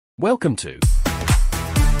Welcome to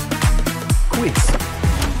Quiz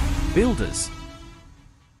Builders.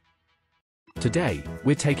 Today,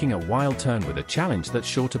 we're taking a wild turn with a challenge that's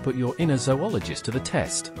sure to put your inner zoologist to the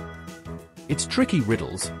test. It's Tricky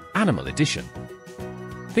Riddles, Animal Edition.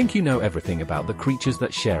 Think you know everything about the creatures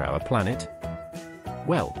that share our planet?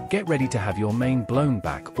 Well, get ready to have your mane blown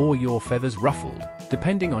back or your feathers ruffled,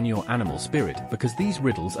 depending on your animal spirit, because these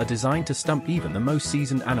riddles are designed to stump even the most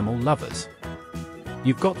seasoned animal lovers.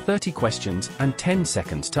 You've got 30 questions and 10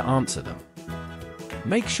 seconds to answer them.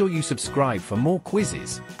 Make sure you subscribe for more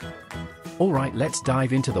quizzes. Alright, let's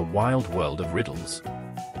dive into the wild world of riddles.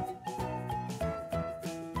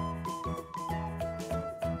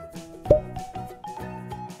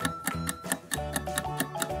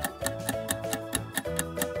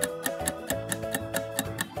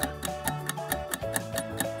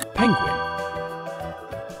 Penguin.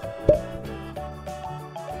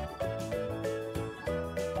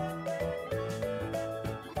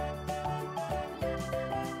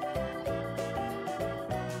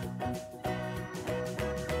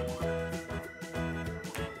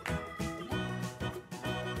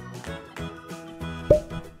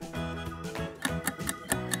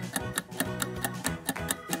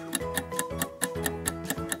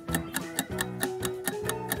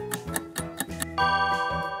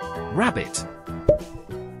 Rabbit.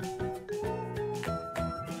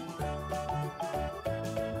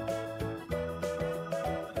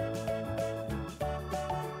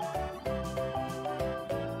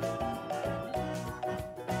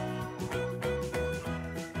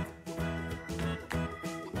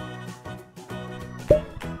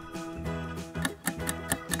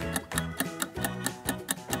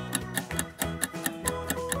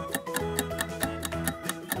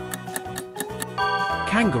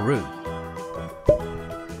 Kangaroo.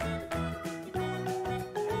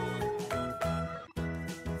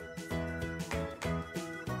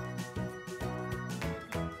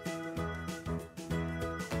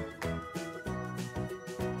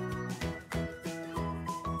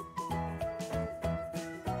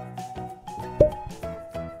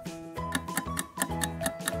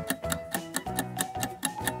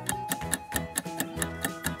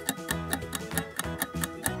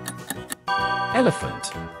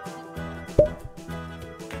 Elephant.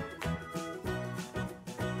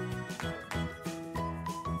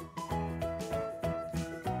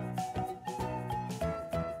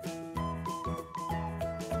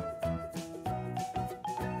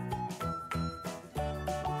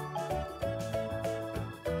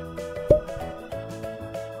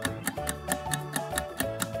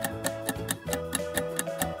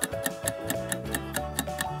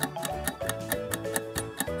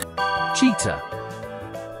 Cheetah.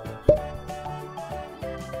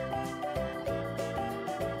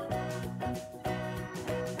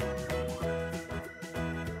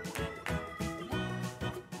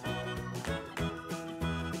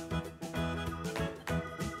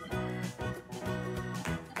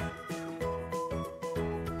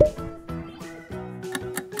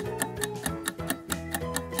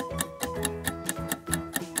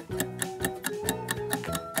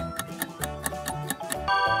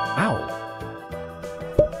 Owl.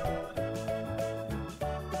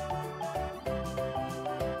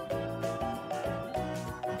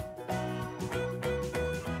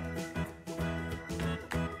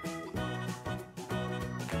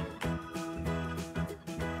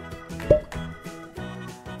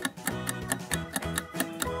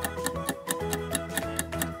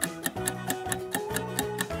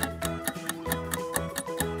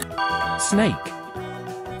 Snake.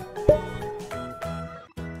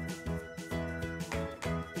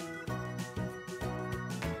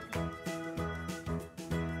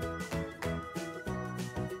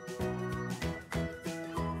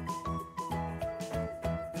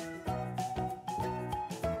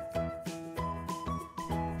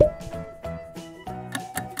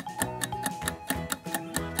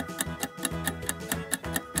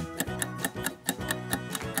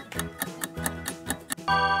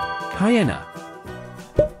 Hyena.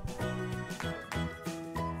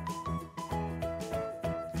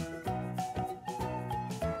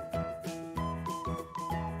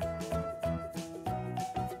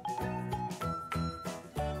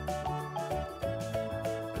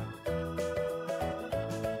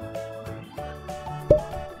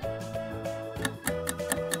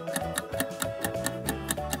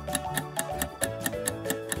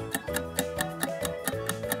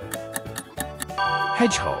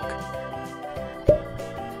 Hedgehog.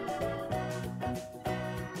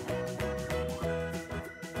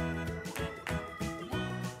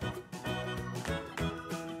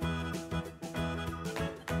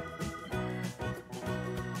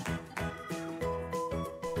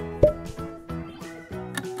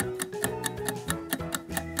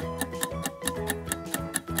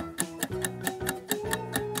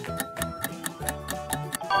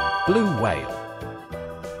 Blue whale.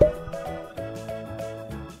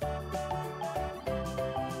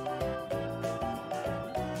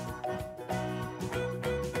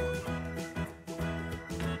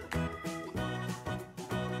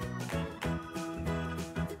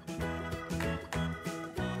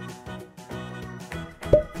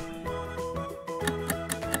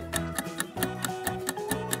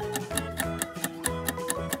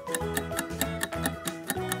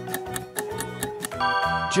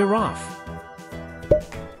 Giraffe.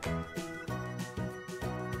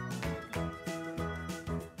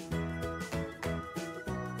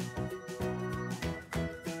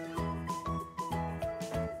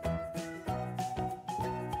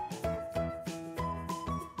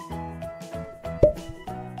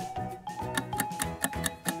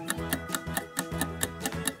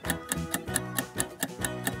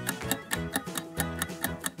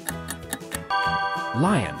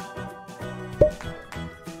 Lion.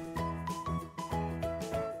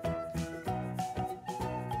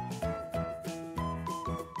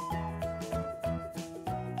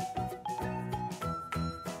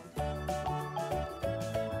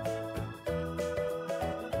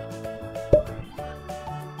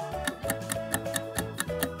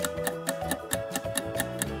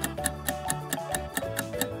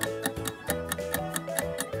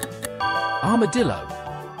 Armadillo.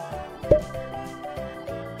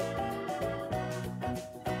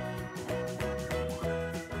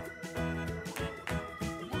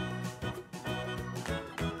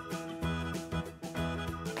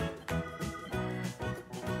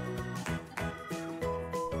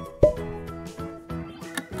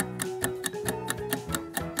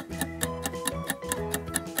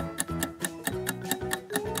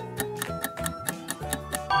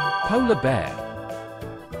 Polar bear.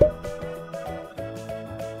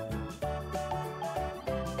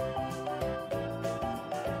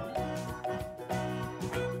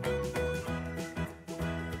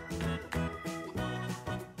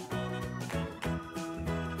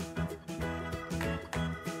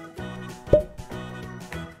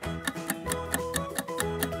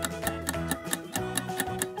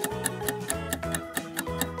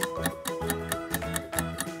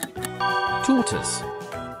 Tortoise.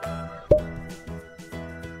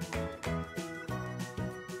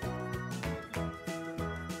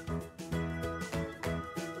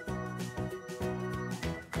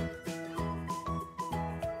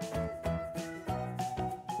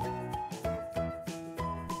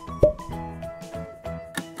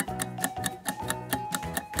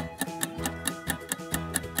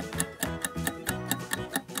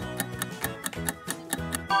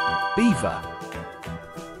 Beaver.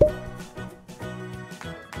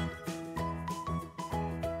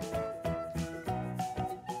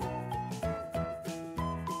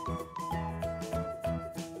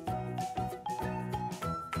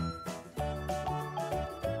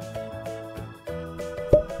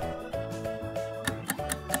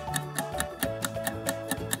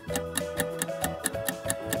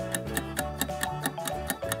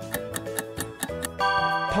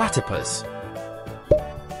 Platypus.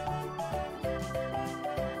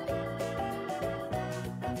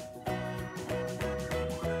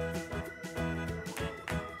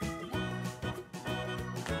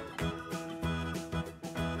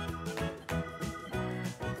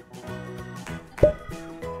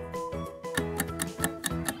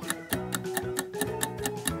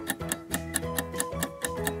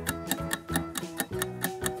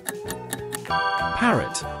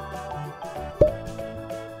 Parrot.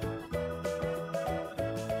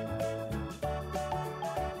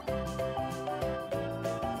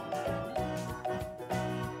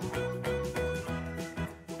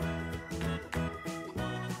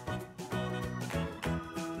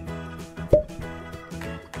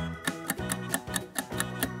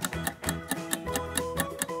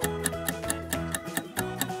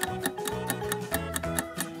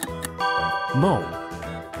 Mole.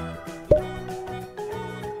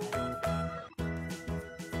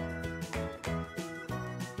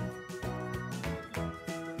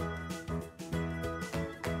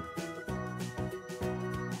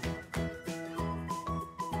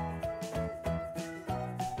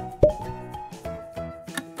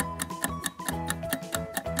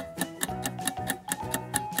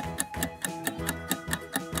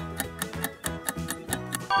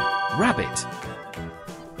 Rabbit.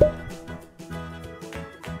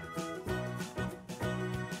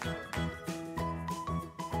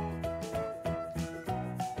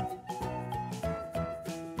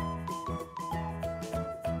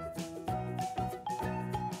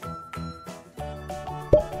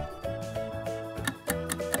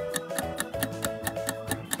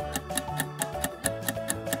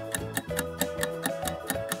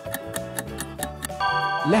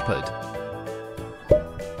 Leopard.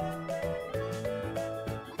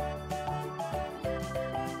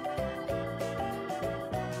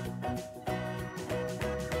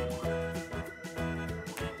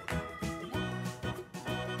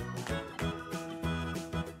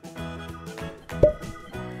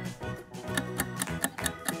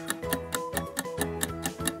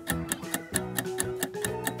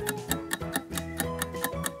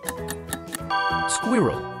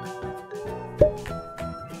 Squirrel.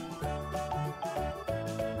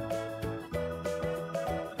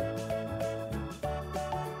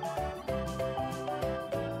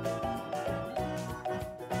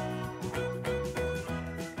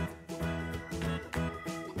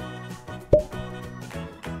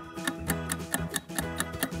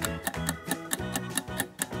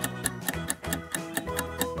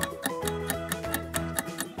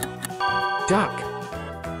 Duck.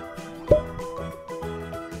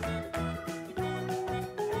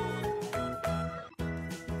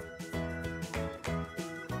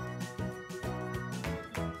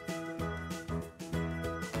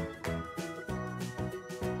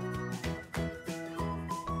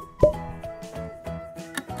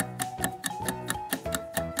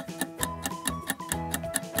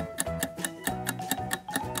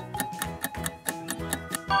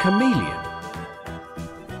 Chameleon.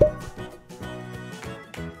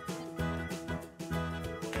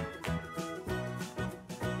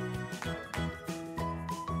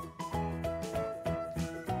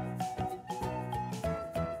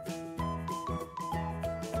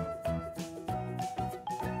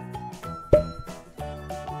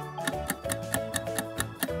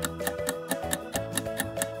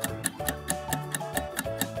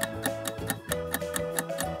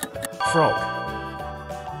 Frog.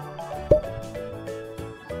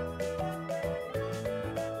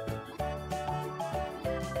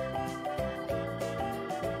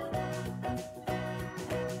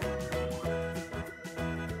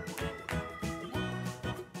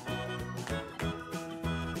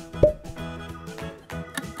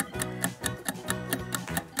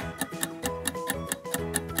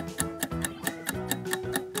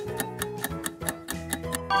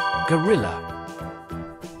 Gorilla.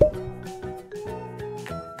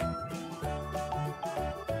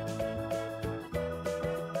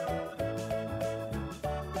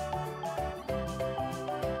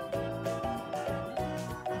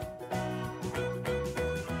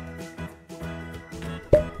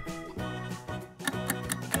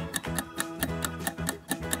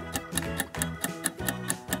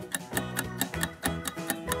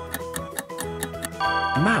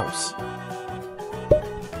 Mouse.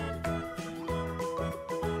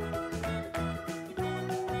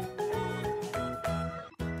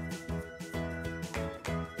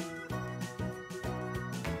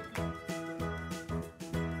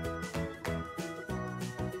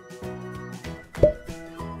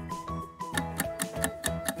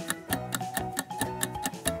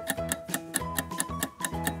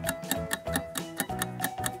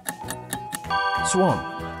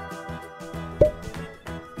 Swan.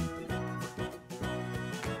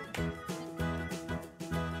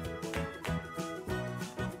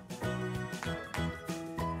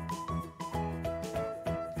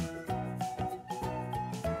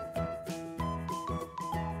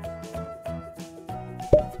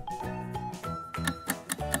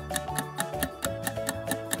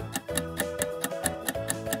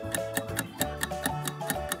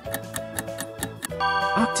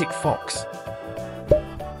 Arctic fox.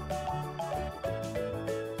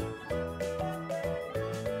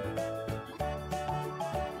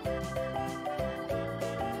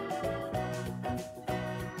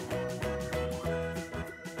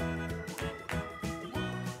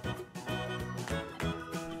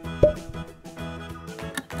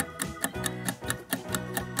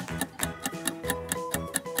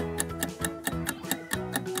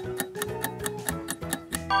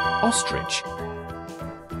 Ostrich.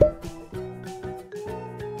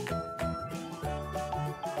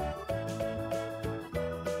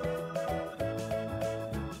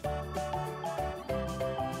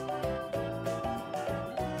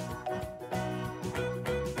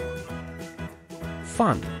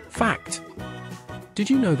 Fun fact. Did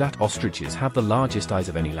you know that ostriches have the largest eyes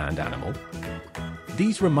of any land animal?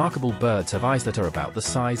 These remarkable birds have eyes that are about the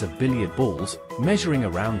size of billiard balls, measuring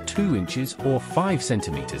around 2 inches or 5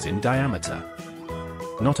 centimeters in diameter.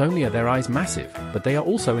 Not only are their eyes massive, but they are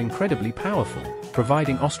also incredibly powerful,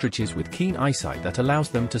 providing ostriches with keen eyesight that allows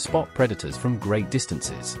them to spot predators from great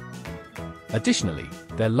distances. Additionally,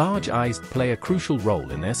 their large eyes play a crucial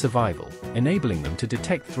role in their survival, enabling them to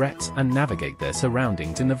detect threats and navigate their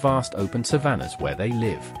surroundings in the vast open savannas where they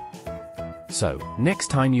live. So, next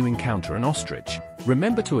time you encounter an ostrich,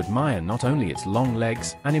 remember to admire not only its long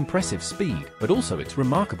legs and impressive speed, but also its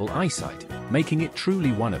remarkable eyesight, making it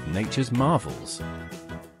truly one of nature's marvels.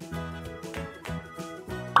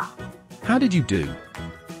 How did you do?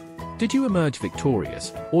 Did you emerge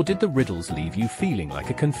victorious, or did the riddles leave you feeling like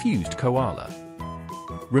a confused koala?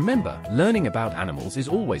 Remember, learning about animals is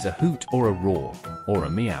always a hoot or a roar, or a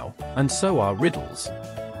meow, and so are riddles.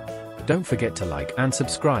 Don't forget to like and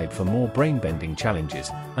subscribe for more brain-bending challenges,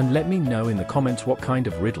 and let me know in the comments what kind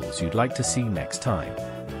of riddles you'd like to see next time.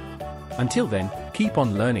 Until then, keep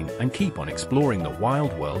on learning and keep on exploring the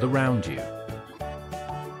wild world around you.